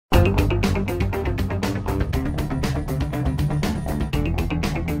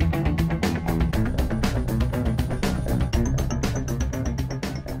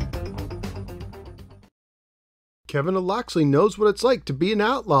Kevin Loxley knows what it's like to be an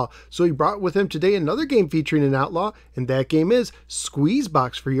outlaw, so he brought with him today another game featuring an outlaw, and that game is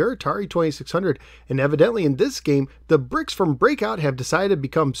Squeezebox for your Atari 2600. And evidently in this game, the bricks from Breakout have decided to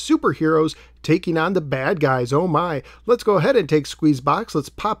become superheroes taking on the bad guys. Oh my. Let's go ahead and take Squeezebox. Let's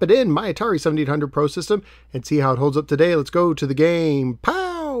pop it in my Atari 7800 Pro system and see how it holds up today. Let's go to the game.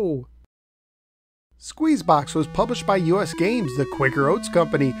 Pow! Squeezebox was published by US Games, the Quaker Oats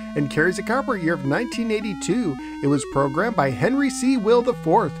Company, and carries a copyright year of 1982. It was programmed by Henry C. Will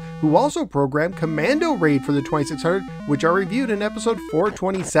IV, who also programmed Commando Raid for the 2600, which are reviewed in episode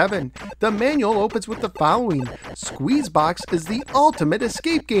 427. The manual opens with the following: Squeezebox is the ultimate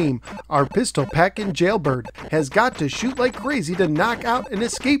escape game. Our pistol-packing jailbird has got to shoot like crazy to knock out an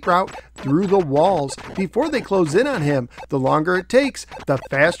escape route through the walls before they close in on him. The longer it takes, the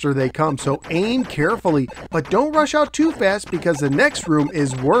faster they come, so aim carefully, but don't rush out too fast because the next room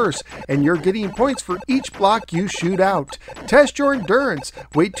is worse, and you're getting points for each block you shoot out. Test your endurance.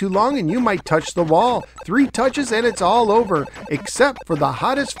 Wait too long and you might touch the wall. 3 touches and it's all over, except for the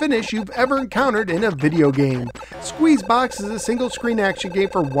hottest finish you've ever encountered in a video game. Squeezebox is a single screen action game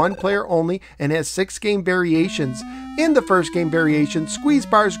for 1 player only and has 6 game variations. In the first game variation, squeeze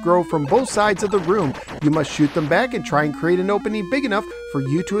bars grow from both sides of the room. You must shoot them back and try and create an opening big enough for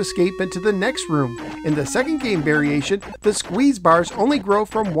you to escape into the next room. In the second game variation, the squeeze bars only grow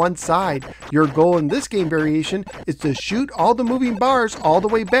from one side. Your goal in this game variation is to shoot all the moving bars all the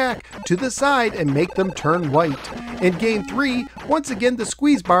way back to the side and make them turn white. In game 3, once again the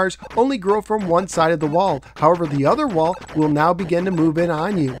squeeze bars only grow from one side of the wall. However, the other wall will now begin to move in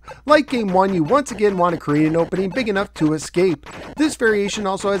on you. Like game 1, you once again want to create an opening big enough to escape. This variation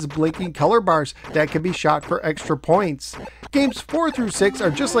also has blinking color bars that can be shot for extra points. Games 4 through 6 are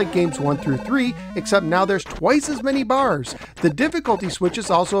just like games 1 through 3, except now there's twice as many bars. The difficulty switches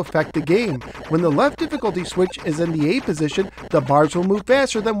also affect the game. When the left difficulty switch is in the A position, the bars will move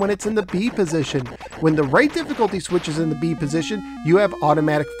faster than when it's in the B position. When the right difficulty switch is in the B position, you have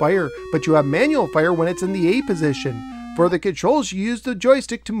automatic fire, but you have manual fire when it's in the A position. For the controls, you use the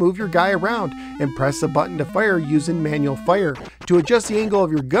joystick to move your guy around and press the button to fire using manual fire. To adjust the angle of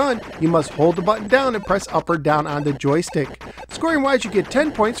your gun, you must hold the button down and press up or down on the joystick. Scoring wise, you get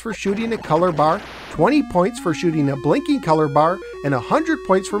 10 points for shooting a color bar, 20 points for shooting a blinking color bar, and 100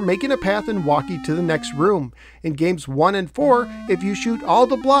 points for making a path and walking to the next room. In games 1 and 4, if you shoot all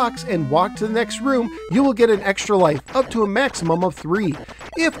the blocks and walk to the next room, you will get an extra life, up to a maximum of 3.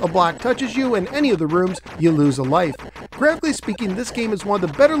 If a block touches you in any of the rooms, you lose a life. Graphically speaking, this game is one of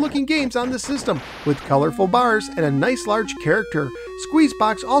the better looking games on the system, with colorful bars and a nice large character.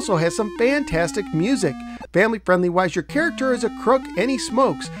 Squeezebox also has some fantastic music. Family friendly wise, your character is a crook and he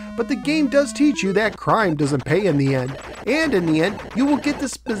smokes, but the game does teach you that crime doesn't pay in the end. And in the end, you will get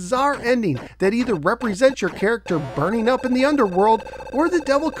this bizarre ending that either represents your character burning up in the underworld or the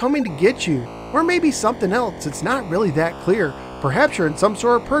devil coming to get you. Or maybe something else, it's not really that clear. Perhaps you're in some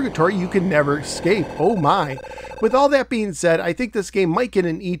sort of purgatory you can never escape. Oh my. With all that being said, I think this game might get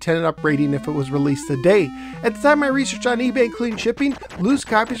an E10 and up rating if it was released today. At the time of my research on eBay including shipping, loose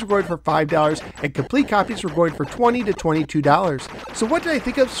copies were going for $5 and complete copies were going for $20 to $22. So what did I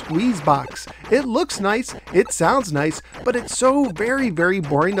think of Squeezebox? It looks nice, it sounds nice, but it's so very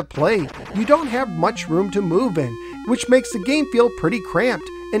boring to play. You don't have much room to move in, which makes the game feel pretty cramped.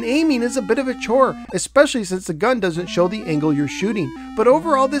 And aiming is a bit of a chore, especially since the gun doesn't show the angle you're shooting. But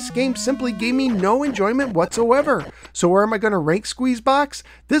overall, this game simply gave me no enjoyment whatsoever. So where am I going to rank Squeezebox?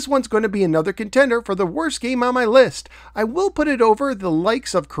 This one's going to be another contender for the worst game on my list. I will put it over the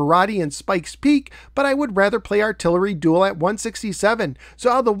likes of Karate and Spike's Peak, but I would rather play Artillery Duel at 167.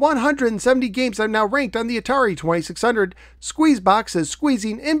 So out of the 170 games I've now ranked on the Atari 2600, Squeezebox is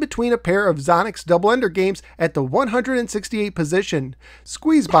squeezing in between a pair of Zonix Double Ender games at the 168 position.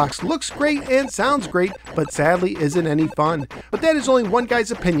 Squeezebox looks great and sounds great, but sadly isn't any fun. But that is only one guy's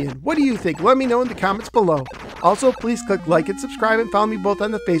opinion. What do you think? Let me know in the comments below. Also, please click like and subscribe and follow me both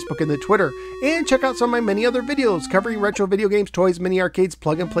on the Facebook and the Twitter. And check out some of my many other videos covering retro video games, toys, mini arcades,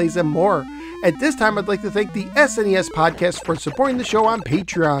 plug and plays, and more. At this time, I'd like to thank the SNES Podcast for supporting the show on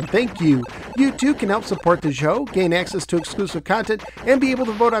Patreon. Thank you. You too can help support the show, gain access to exclusive content, and be able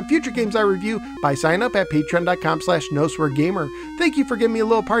to vote on future games I review by signing up at patreon.com/NoSwearGamer. Thank you for giving me a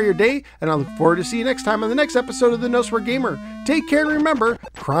little part of your day, and I look forward to seeing you next time on the next episode of the No Swear Gamer. Take care and remember,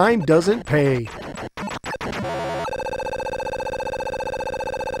 crime doesn't pay.